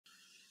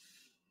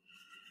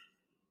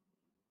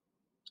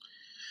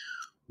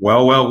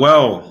Well.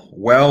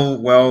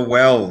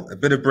 A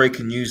bit of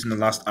breaking news in the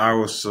last hour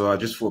or so. I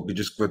just thought it'd be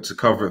just good to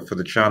cover it for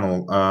the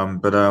channel.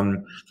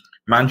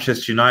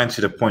 Manchester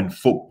United appoint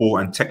football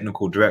and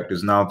technical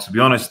directors. Now, to be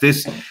honest,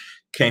 this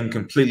came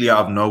completely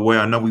out of nowhere.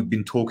 I know we've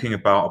been talking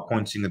about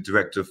appointing a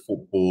director of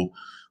football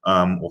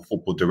or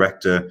football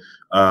director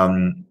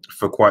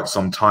for quite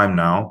some time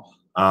now.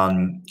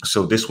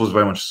 So this was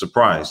very much a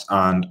surprise.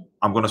 And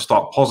I'm going to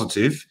start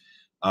positive.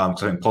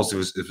 Because I think positive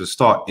is the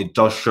start. It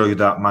does show you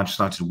that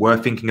Manchester United were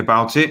thinking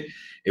about it.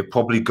 It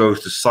probably goes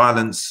to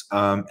silence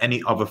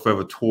any other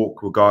further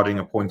talk regarding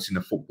appointing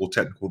the football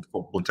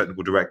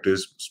technical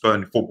directors,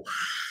 spurring football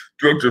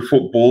director of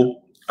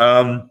football.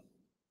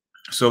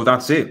 So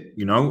that's it.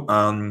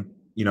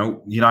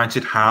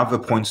 United have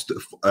appointed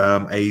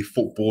a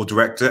football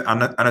director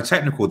and a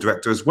technical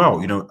director as well.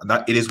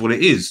 That it is what it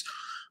is.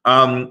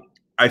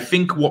 I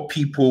think what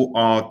people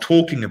are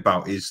talking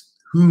about is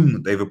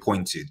whom they've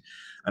appointed.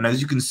 And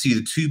as you can see,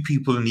 the two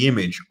people in the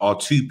image are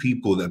two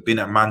people that have been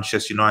at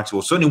Manchester United,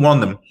 or certainly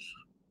one of them,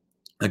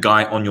 a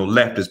guy on your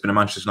left, has been at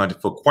Manchester United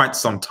for quite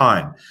some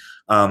time.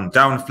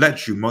 Darren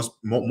Fletcher,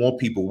 more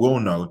people will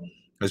know,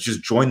 has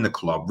just joined the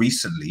club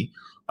recently.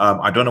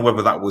 I don't know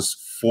whether that was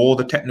for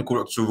the technical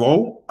director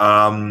role,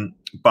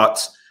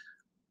 but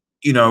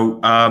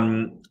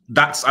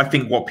that's I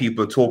think what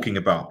people are talking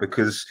about,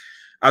 because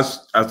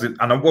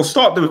and we'll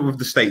start with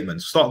the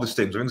statement. I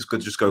think it's good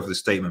to just go for the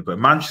statement. But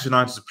Manchester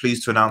United is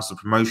pleased to announce the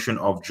promotion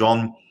of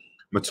John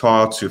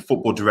Murtough to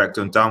football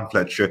director and Dan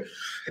Fletcher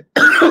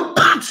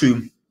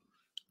to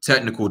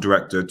technical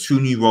director, two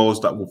new roles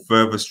that will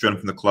further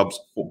strengthen the club's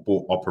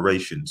football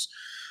operations.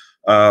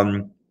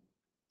 So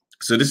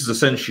this is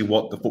essentially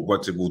what the football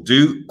director will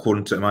do,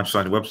 according to the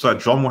Manchester United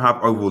website. John will have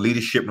overall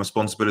leadership and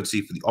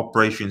responsibility for the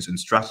operations and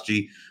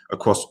strategy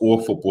across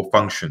all football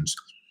functions.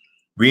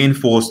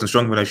 Reinforced and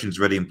strong relations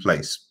already in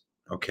place.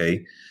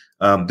 Okay.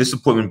 This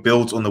appointment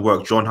builds on the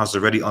work John has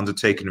already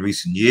undertaken in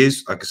recent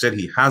years. Like I said,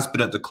 he has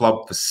been at the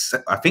club for,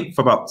 I think,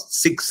 for about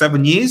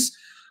 6-7 years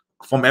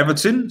from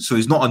Everton. So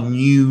he's not a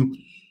new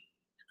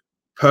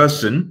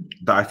person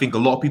that I think a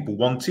lot of people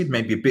wanted,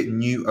 maybe a bit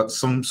new at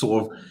some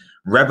sort of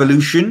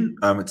revolution.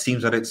 It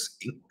seems that it's,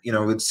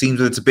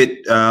 a bit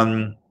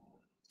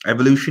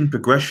evolution,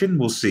 progression.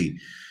 We'll see.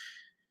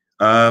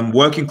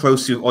 Working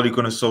closely with Ole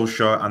Gunnar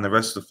Solskjaer and the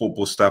rest of the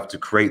football staff to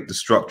create the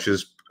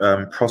structures,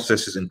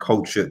 processes and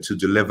culture to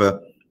deliver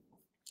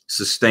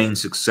sustained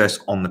success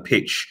on the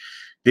pitch.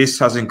 This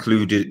has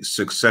included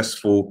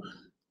successful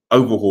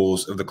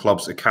overhauls of the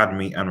club's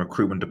academy and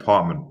recruitment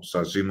department. So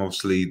I assume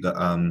obviously that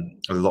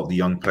a lot of the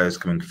young players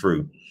coming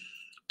through.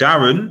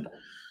 Darren,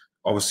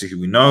 obviously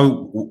who we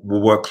know,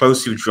 will work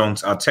closely with John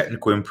to add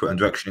technical input and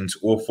direction into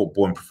all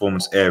football and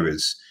performance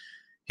areas.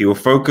 He will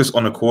focus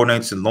on a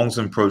coordinated and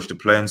long-term approach to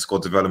player and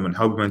squad development,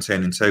 helping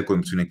maintain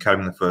integration between the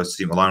academy and the first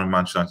team, aligning with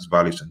Manchester United's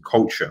values and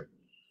culture.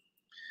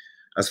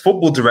 As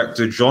football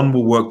director, John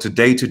will work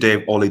day-to-day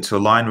with Ollie to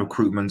align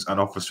recruitment and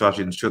offer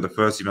strategy and ensure the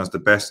first team has the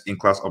best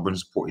in-class operating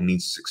support it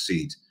needs to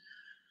succeed.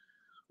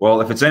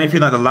 Well, if it's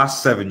anything like the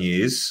last 7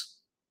 years,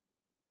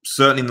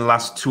 certainly in the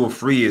last 2 or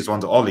 3 years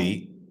under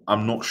Ollie,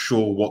 I'm not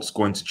sure what's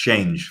going to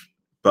change.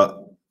 But,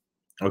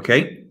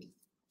 okay.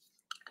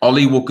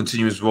 Ollie will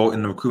continue his role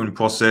in the recruitment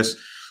process,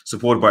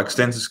 supported by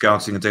extensive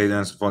scouting and data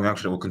analysis following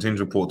action that will continue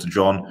to report to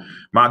John.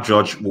 Matt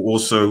Judge will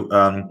also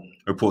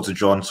report to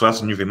John. So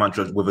that's a new thing, Matt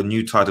Judge, with a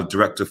new title of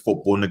Director of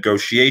Football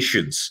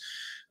Negotiations.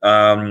 Is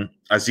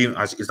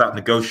that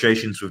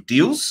negotiations with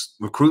deals,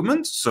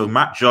 recruitment? So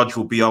Matt Judge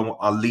will be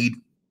our lead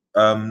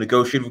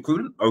negotiating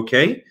recruitment.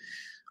 Okay.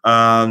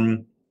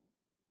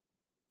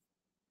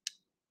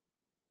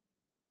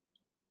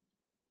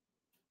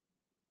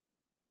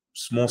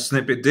 Small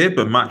snippet there,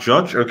 but Matt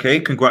Judge. Okay,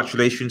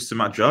 congratulations to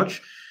Matt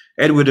Judge.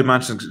 Edward and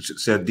Manchester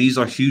said, this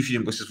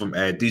is from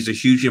Ed, these are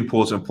hugely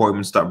important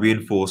appointments that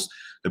reinforce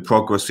the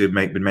progress we've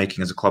been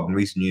making as a club in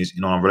recent years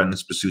in our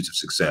relentless pursuit of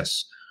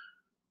success.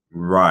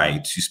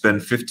 Right. You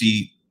spent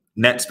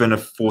net spend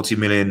of 40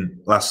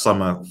 million last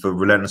summer for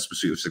relentless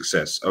pursuit of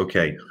success.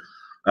 Okay.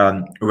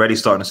 Already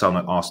starting to sound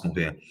like Arsenal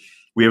here.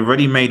 We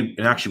already made,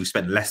 and actually we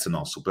spent less than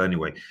Arsenal, but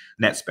anyway,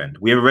 net spend.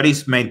 We have already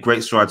made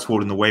great strides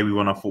forward in the way we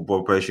run our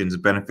football operations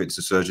and benefits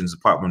to surgeons,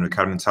 department,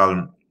 academy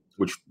talent,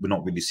 which we're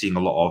not really seeing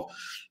a lot of.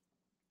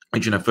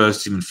 In the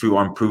first team and through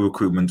our improved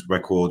recruitment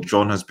record,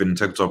 John has been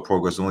integral to our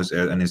progress in all this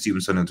area, and his even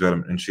center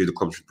development ensure the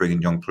club should bring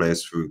in young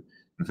players through.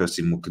 The first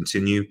team will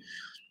continue.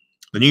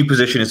 The new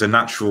position is a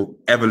natural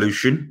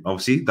evolution,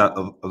 obviously, that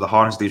of the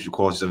harness leadership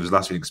qualities of his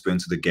last week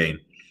experience of the game.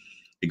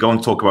 He go on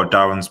to talk about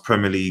Darren's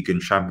Premier League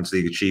and Champions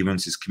League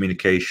achievements, his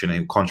communication,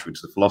 and contribute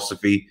to the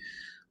philosophy.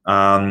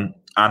 And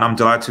I'm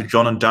delighted with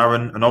John and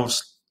Darren, and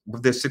obviously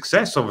with their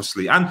success,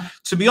 obviously. And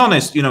to be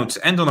honest, to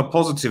end on a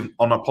positive,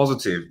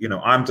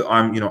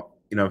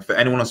 for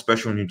anyone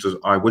especially,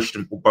 I wish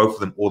them both of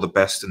them all the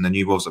best in the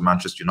new roles at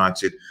Manchester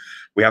United.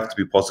 We have to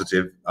be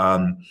positive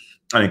and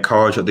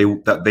encourage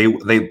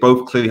that they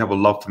both clearly have a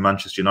love for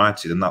Manchester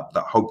United, and that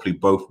hopefully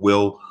both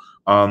will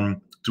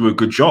do a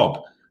good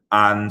job.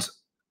 And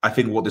I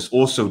think what this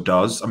also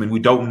does, I mean, we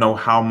don't know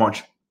how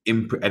much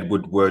input Ed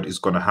Woodward is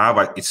going to have.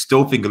 I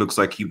still think it looks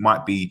like he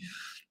might be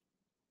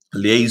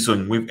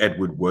liaison with Ed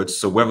Woodward.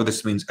 So whether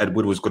this means Ed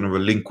Woodward is going to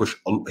relinquish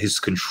his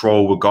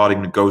control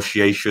regarding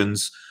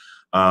negotiations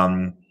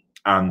and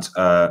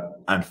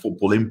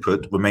football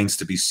input remains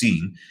to be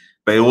seen.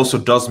 But it also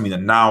does mean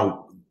that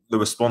now the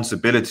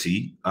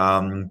responsibility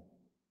of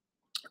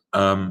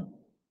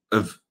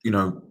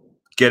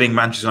getting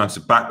Manchester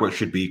United back where it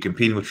should be,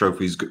 competing with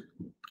trophies,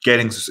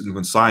 getting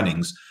significant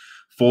signings,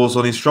 falls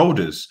on his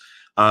shoulders.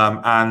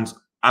 And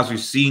as we've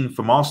seen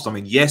from Arsenal, I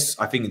mean, yes,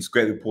 I think it's a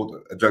great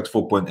report, a director of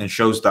football, and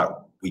shows that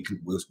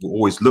we'll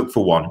always look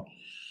for one.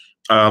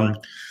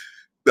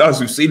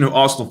 As we've seen with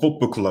Arsenal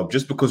Football Club,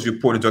 just because you're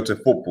appointed director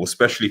of football,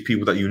 especially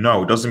people that you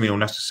know, doesn't mean it'll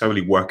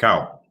necessarily work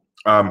out.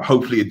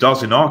 Hopefully it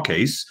does in our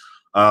case,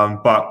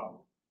 but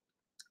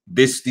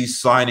these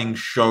signings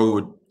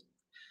showed,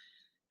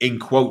 in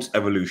quotes,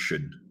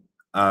 evolution.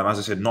 As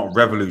I said, not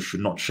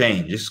revolution, not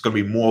change. This is going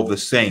to be more of the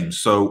same.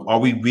 So are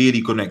we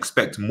really going to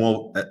expect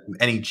more,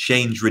 any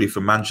change really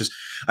from Manchester?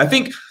 I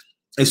think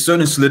it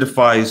certainly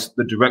solidifies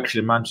the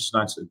direction Manchester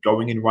United are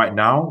going in right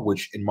now,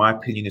 which in my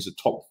opinion is a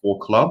top 4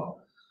 club.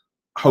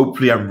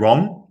 Hopefully I'm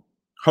wrong.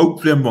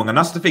 Hopefully I'm wrong. And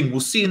that's the thing.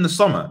 We'll see in the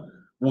summer.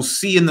 We'll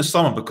see in the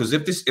summer, because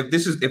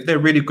if they're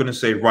really going to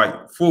say, right,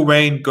 full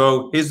reign,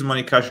 go, here's the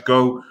money, cash,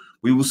 go,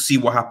 we will see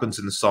what happens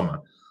in the summer.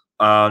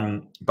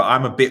 But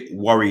I'm a bit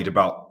worried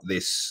about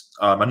this,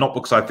 and not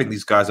because I think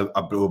these guys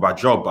are doing a bad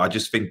job, but I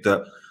just think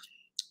that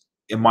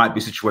it might be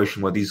a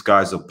situation where these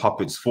guys are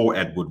puppets for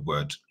Ed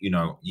Woodward.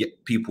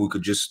 People who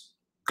could just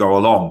go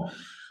along.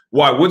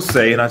 What I would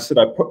say, and I said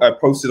I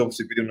posted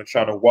obviously a video on the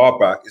channel a while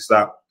back, is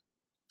that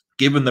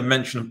given the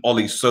mention of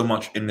Ollie so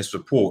much in this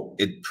report,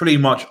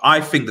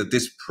 I think that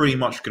this pretty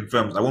much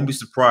confirms. I won't be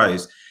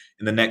surprised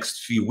in the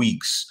next few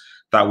weeks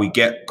that we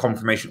get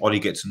confirmation Ollie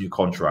gets a new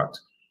contract.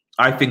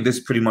 I think this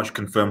pretty much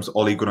confirms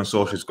Ole Gunnar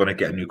Solskjaer is going to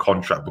get a new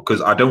contract,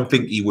 because I don't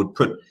think he would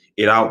put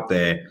it out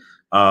there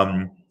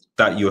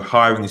that you're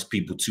hiring these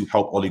people to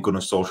help Ole Gunnar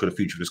Solskjaer the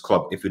future of his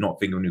club if you're not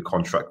thinking of a new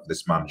contract for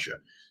this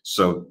manager.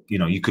 So,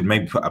 you could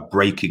maybe put a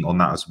breaking on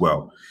that as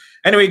well.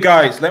 Anyway,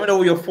 guys, let me know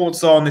what your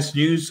thoughts are on this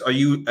news. Are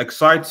you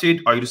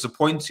excited? Are you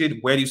disappointed?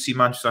 Where do you see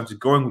Manchester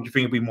United going? Would you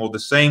think it'll be more of the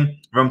same?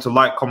 Remember to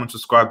like, comment,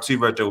 subscribe to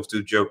Red Devil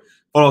Studio.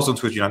 Follow us on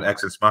Twitter, United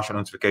X, and smash that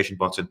notification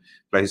button.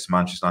 Latest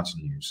Manchester United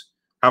news.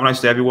 Have a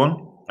nice day,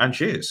 everyone, and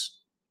cheers.